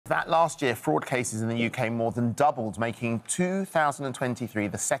that last year, fraud cases in the UK more than doubled, making 2023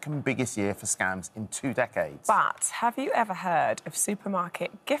 the second biggest year for scams in 2 decades. But have you ever heard of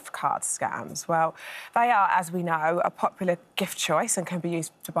supermarket gift card scams? Well, they are, as we know, a popular gift choice and can be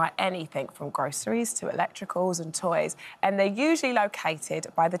used to buy anything from groceries to electricals and toys. And they're usually located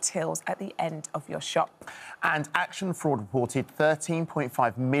by the tills at the end of your shop. And Action Fraud reported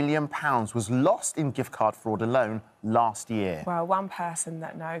 £13.5 million was lost in gift card fraud alone last year. Well, one person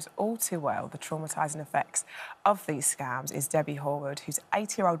that knows all too well the traumatising effects of these scams is Debbie Horwood, whose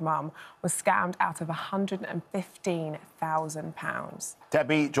 80-year-old mum was scammed out of £115,000.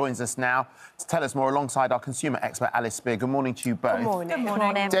 Debbie joins us now to tell us more alongside our consumer expert, Alice Spear. Good morning to you both. Good morning. Good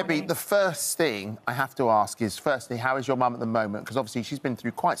morning. Debbie, the first thing I have to ask is, firstly, how is your mum at the moment? Because obviously she's been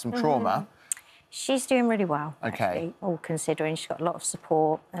through quite some trauma. She's doing really well, OK. actually, all considering. She's got a lot of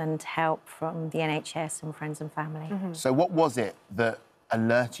support and help from the NHS and friends and family. So what was it that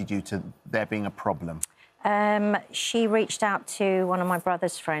alerted you to there being a problem? She reached out to one of my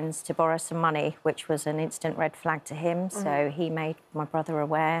brother's friends to borrow some money, which was an instant red flag to him, so he made my brother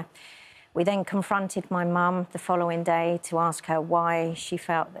aware. We then confronted my mum the following day to ask her why she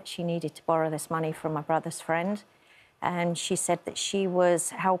felt that she needed to borrow this money from my brother's friend. And she said that she was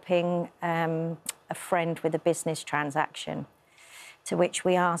helping a friend with a business transaction, to which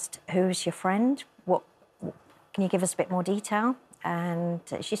we asked, who's your friend? Can you give us a bit more detail? And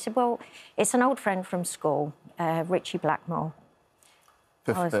she said, well, it's an old friend from school, Richie Blackmore.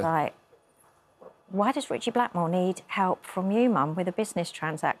 I was like, why does Richie Blackmore need help from you, Mum, with a business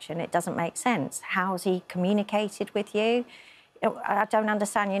transaction? It doesn't make sense. How's he communicated with you? I don't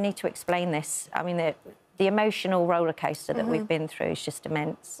understand. You need to explain this. I mean, the emotional rollercoaster that we've been through is just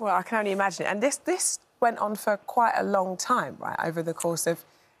immense. Well, I can only imagine. And this went on for quite a long time, right, over the course of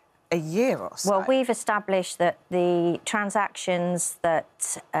a year or so. Well, we've established that the transactions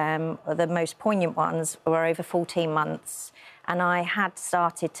that are the most poignant ones were over 14 months. And I had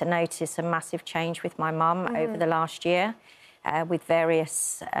started to notice a massive change with my mum over the last year with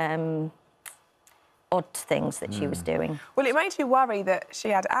various odd things that she was doing. Well, it made you worry that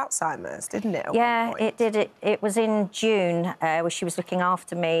she had Alzheimer's, didn't it? Yeah, it did. It was in June where she was looking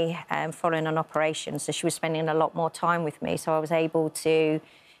after me following an operation, so she was spending a lot more time with me, so I was able to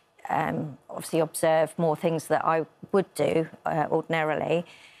obviously observe more things that I would do ordinarily.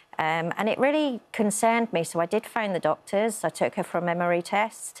 And it really concerned me, so I did phone the doctors. I took her for a memory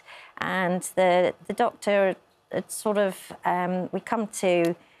test, and the doctor had sort of... we come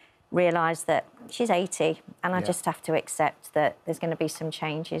to realise that she's 80 and I just have to accept that there's going to be some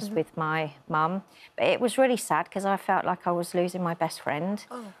changes with my mum. But it was really sad because I felt like I was losing my best friend.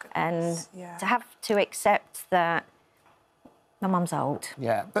 Oh, goodness. And to have to accept that my mum's old.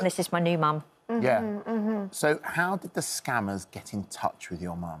 Yeah. And this is my new mum. So how did the scammers get in touch with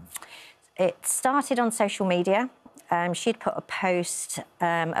your mum? It started on social media. She'd put a post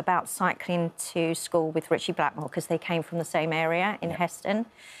about cycling to school with Richie Blackmore because they came from the same area in Heston.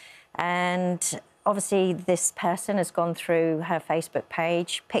 And obviously this person has gone through her Facebook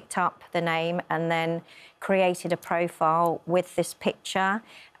page, picked up the name and then created a profile with this picture,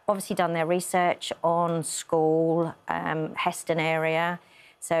 obviously done their research on school, Heston area.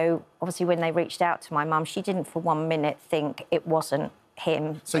 So obviously when they reached out to my mum, she didn't for 1 minute think it wasn't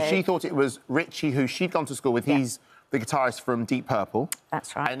him. So she thought it was Richie, who she'd gone to school with. He's the guitarist from Deep Purple.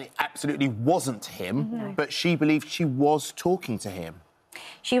 That's right. And it absolutely wasn't him, but she believed she was talking to him.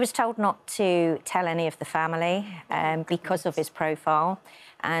 She was told not to tell any of the family because of his profile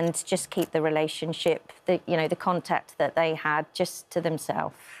and just keep the relationship, the contact that they had just to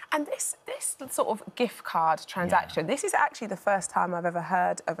themselves. And this sort of gift card transaction, this is actually the first time I've ever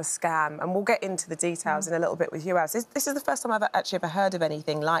heard of a scam, and we'll get into the details in a little bit with you, Alice. This is the first time I've actually ever heard of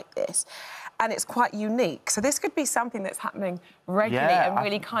anything like this, and it's quite unique. So this could be something that's happening regularly and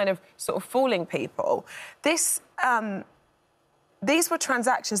really kind of sort of fooling people. These were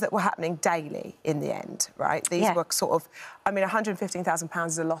transactions that were happening daily in the end, right? These were sort of... I mean, £115,000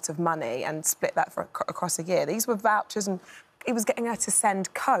 is a lot of money, and split that across a year. These were vouchers, and he was getting her to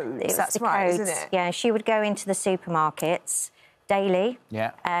send codes. That's right, isn't it? Yeah, she would go into the supermarkets daily. Yeah.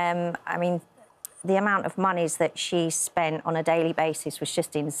 I mean, the amount of monies that she spent on a daily basis was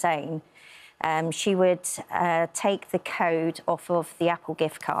just insane. She would take the code off of the Apple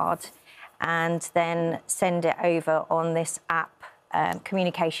gift card and then send it over on this app,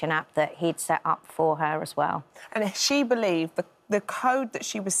 communication app that he'd set up for her as well. And she believed the code that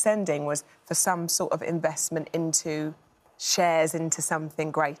she was sending was for some sort of investment into shares into something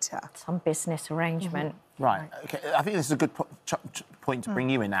greater. Some business arrangement. Right. OK, I think this is a good point to bring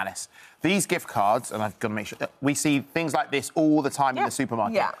you in, Alice. These gift cards, and I've got to make sure... We see things like this all the time in the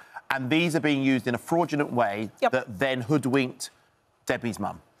supermarket. Yeah. And these are being used in a fraudulent way that then hoodwinked Debbie's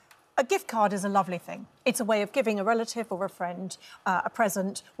mum. A gift card is a lovely thing. It's a way of giving a relative or a friend a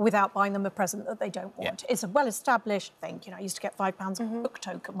present without buying them a present that they don't want. It's a well-established thing. You know, I used to get £5 book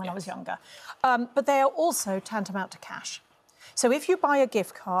token when I was younger. But they are also tantamount to cash. So if you buy a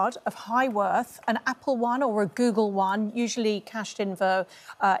gift card of high worth, an Apple one or a Google one, usually cashed in for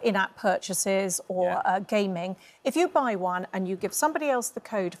in-app purchases or gaming, if you buy one and you give somebody else the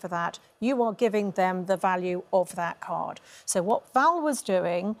code for that, you are giving them the value of that card. So what Val was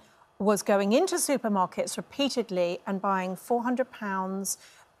doing was going into supermarkets repeatedly and buying £400,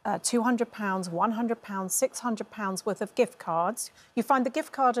 £200, £100, £600 worth of gift cards. You find the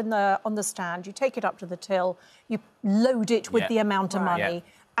gift card on the stand, you take it up to the till, you load it with the amount of money,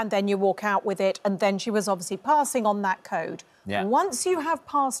 and then you walk out with it, and then she was obviously passing on that code. Once you have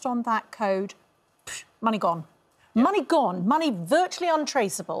passed on that code, money gone. Money gone, money virtually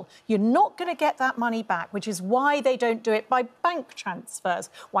untraceable. You're not going to get that money back, which is why they don't do it by bank transfers,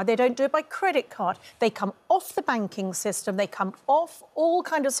 why they don't do it by credit card. They come off the banking system, they come off all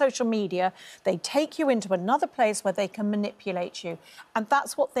kind of social media, they take you into another place where they can manipulate you. And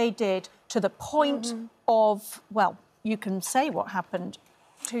that's what they did to the point of, well, you can say what happened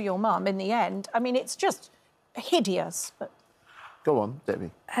to your mum in the end. I mean, it's just hideous. But... Go on,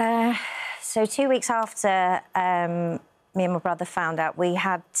 Debbie. So 2 weeks after me and my brother found out, we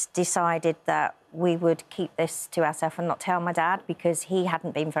had decided that we would keep this to ourselves and not tell my dad because he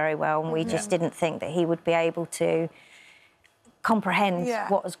hadn't been very well and we just didn't think that he would be able to comprehend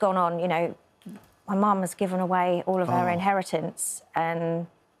what has gone on. You know, my mum has given away all of her inheritance and,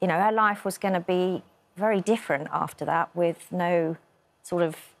 you know, her life was going to be very different after that with no sort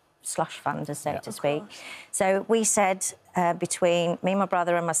of slush fund, so to speak. So we said between me, my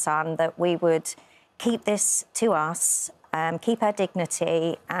brother and my son that we would keep this to us, keep her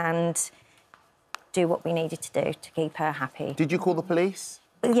dignity and do what we needed to do to keep her happy. Did you call the police?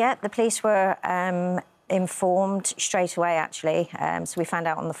 Yeah, the police were informed straight away, actually. So we found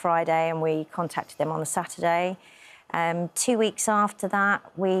out on the Friday and we contacted them on the Saturday. 2 weeks after that,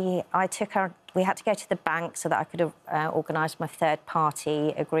 we had to go to the bank so that I could organise my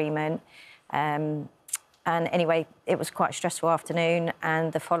third-party agreement. And anyway, it was quite a stressful afternoon,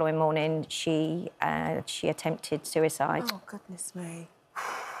 and the following morning she attempted suicide. Oh, goodness me.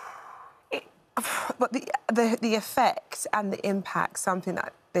 But the effect and the impact something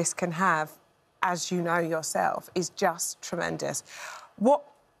that this can have, as you know yourself, is just tremendous. What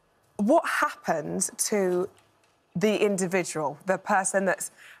happens to the individual, the person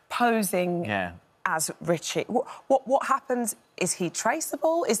that's posing as Richie? What happens? Is he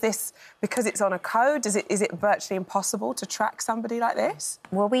traceable? Is this because it's on a code? Is it virtually impossible to track somebody like this?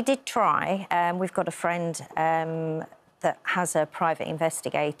 Well, we did try. We've got a friend that has a private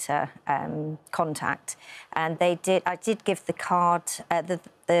investigator contact, and I did give the card,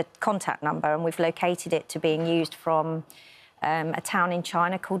 the contact number, and we've located it to being used from a town in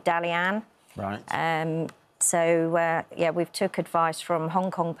China called Dalian. Right. So, we've took advice from Hong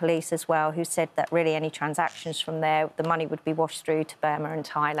Kong police as well, who said that really any transactions from there, the money would be washed through to Burma and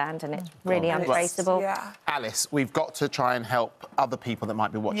Thailand, and it's really untraceable. Alice, we've got to try and help other people that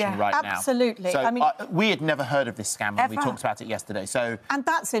might be watching right now. Absolutely. So, I mean, we had never heard of this scam when we talked about it yesterday, so... And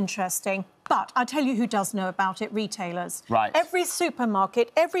that's interesting. But I'll tell you who does know about it, retailers. Right. Every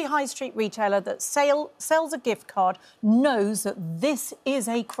supermarket, every high street retailer that sells a gift card knows that this is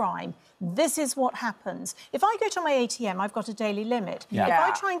a crime. This is what happens. If I go to my ATM, I've got a daily limit. If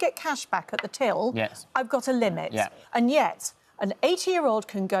I try and get cash back at the till, I've got a limit. And yet, an 80-year-old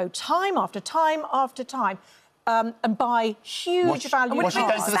can go time after time after time and buy huge value Was she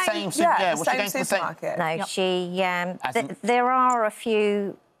going to the same was she going to the supermarket? No, she... there are a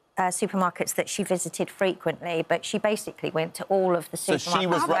few supermarkets that she visited frequently, but she basically went to all of the supermarkets. So she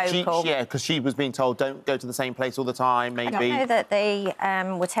was because she was being told don't go to the same place all the time. Maybe I know that they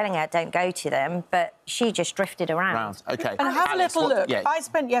were telling her don't go to them, but she just drifted around. Okay. And have a little look. I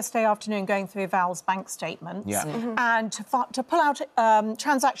spent yesterday afternoon going through Val's bank statements and to pull out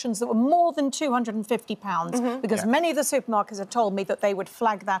transactions that were more than £250 because many of the supermarkets had told me that they would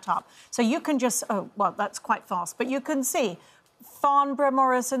flag that up. So you can just that's quite fast, but you can see. Farnborough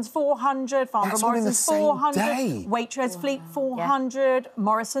Morrison's 400, Farnborough Morrison's 400, Waitrose Fleet 400,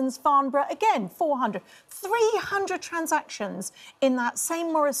 Morrison's Farnborough again 400. 300 transactions in that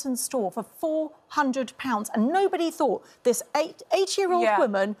same Morrison's store for £400, and nobody thought this 8-year-old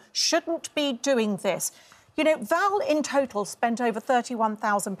woman shouldn't be doing this. You know, Val in total spent over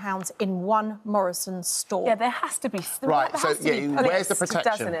 £31,000 in one Morrison's store. Yeah, there has to be... Right, so where's the doesn't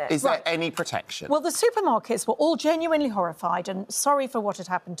protection? it? Is there any protection? Well, the supermarkets were all genuinely horrified and sorry for what had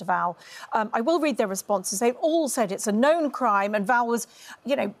happened to Val. I will read their responses. They've all said it's a known crime and Val was,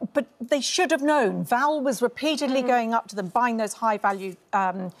 you know, but they should have known. Val was repeatedly going up to them, buying those high-value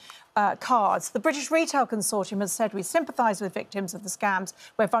cards. The British Retail Consortium has said we sympathise with victims of the scams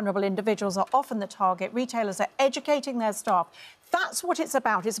where vulnerable individuals are often the target. Retailers are educating their staff. That's what it's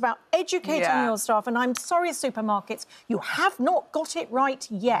about. It's about educating your staff. And I'm sorry, supermarkets, you have not got it right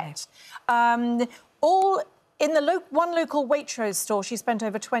yet. In the one local Waitrose store, she spent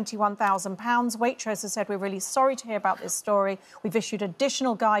over £21,000. Waitrose has said, we're really sorry to hear about this story. We've issued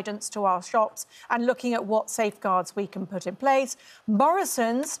additional guidance to our shops and looking at what safeguards we can put in place.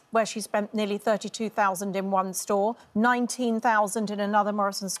 Morrison's, where she spent nearly £32,000 in one store, £19,000 in another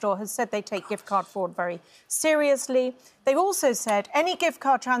Morrison's store, has said they take gift card fraud very seriously. They've also said any gift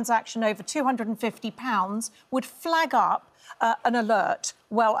card transaction over £250 would flag up an alert.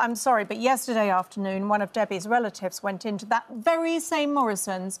 Well, I'm sorry, but yesterday afternoon, one of Debbie's relatives went into that very same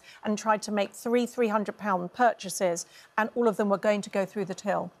Morrison's and tried to make three £300 purchases, and all of them were going to go through the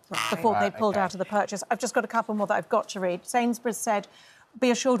till before they pulled out of the purchase. I've just got a couple more that I've got to read. Sainsbury's said, be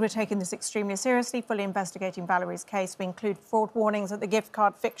assured we're taking this extremely seriously, fully investigating Valerie's case. We include fraud warnings at the gift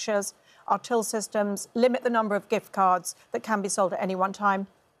card fixtures, our till systems, limit the number of gift cards that can be sold at any one time.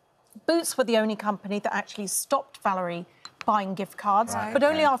 Boots were the only company that actually stopped Valerie buying gift cards, but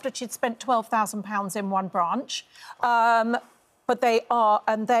only after she'd spent £12,000 in one branch. But they are,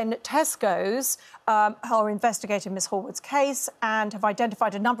 and then Tesco's are investigating Miss Horwood's case and have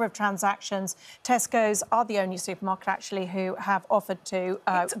identified a number of transactions. Tesco's are the only supermarket, actually, who have offered to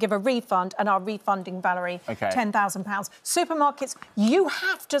give a refund and are refunding Valerie £10,000. Supermarkets, you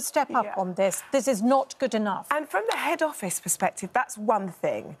have to step up on this. This is not good enough. And from the head office perspective, that's one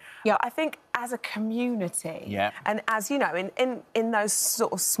thing. Yeah, I think as a community and as, you know, in those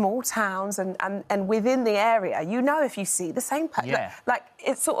sort of small towns and within the area, you know, if you see the same person, like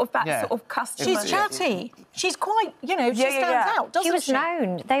it's sort of that sort of customer. She's chatty. She's quite, you know, she stands out, doesn't she? She was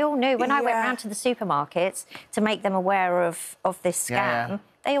known. They all knew. When I went round to the supermarkets to make them aware of this scam,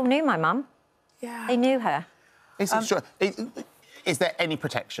 they all knew my mum. Yeah. They knew her. Is there any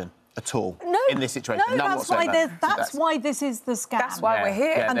protection at all in this situation? No, that's why this is the scam. That's why we're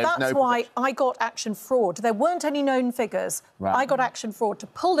here. And that's why I got Action Fraud. There weren't any known figures. Right. I got Action Fraud to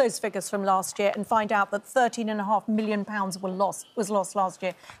pull those figures from last year and find out that £13.5 million was lost last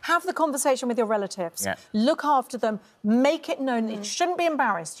year. Have the conversation with your relatives. Yeah. Look after them. Make it known that you shouldn't be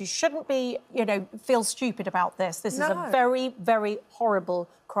embarrassed. You shouldn't be, you know, feel stupid about this. This is a very, very horrible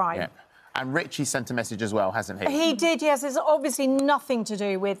crime. Yeah. And Richie sent a message as well, hasn't he? He did, yes. It's obviously nothing to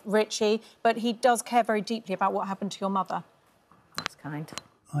do with Richie, but he does care very deeply about what happened to your mother. That's kind.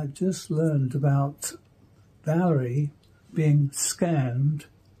 I just learned about Valerie being scammed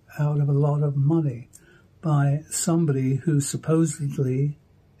out of a lot of money by somebody who supposedly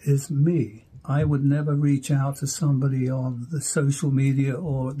is me. I would never reach out to somebody on the social media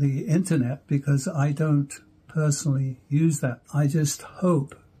or the internet because I don't personally use that. I just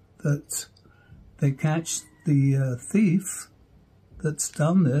hope that they catch the thief that's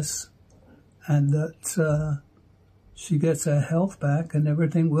done this and that she gets her health back and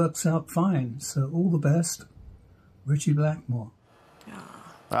everything works out fine. So all the best, Richie Blackmore.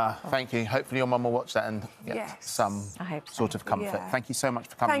 Thank you. Hopefully your mum will watch that and get some sort of comfort. Yeah. Thank you so much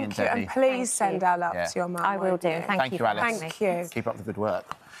for coming in, Debbie. And please send our love to your mum. I will do. Thank you, Alice. Thank you. Keep up the good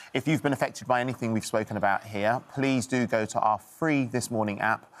work. If you've been affected by anything we've spoken about here, please do go to our free This Morning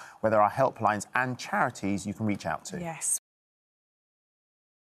app, where there are helplines and charities you can reach out to. Yes.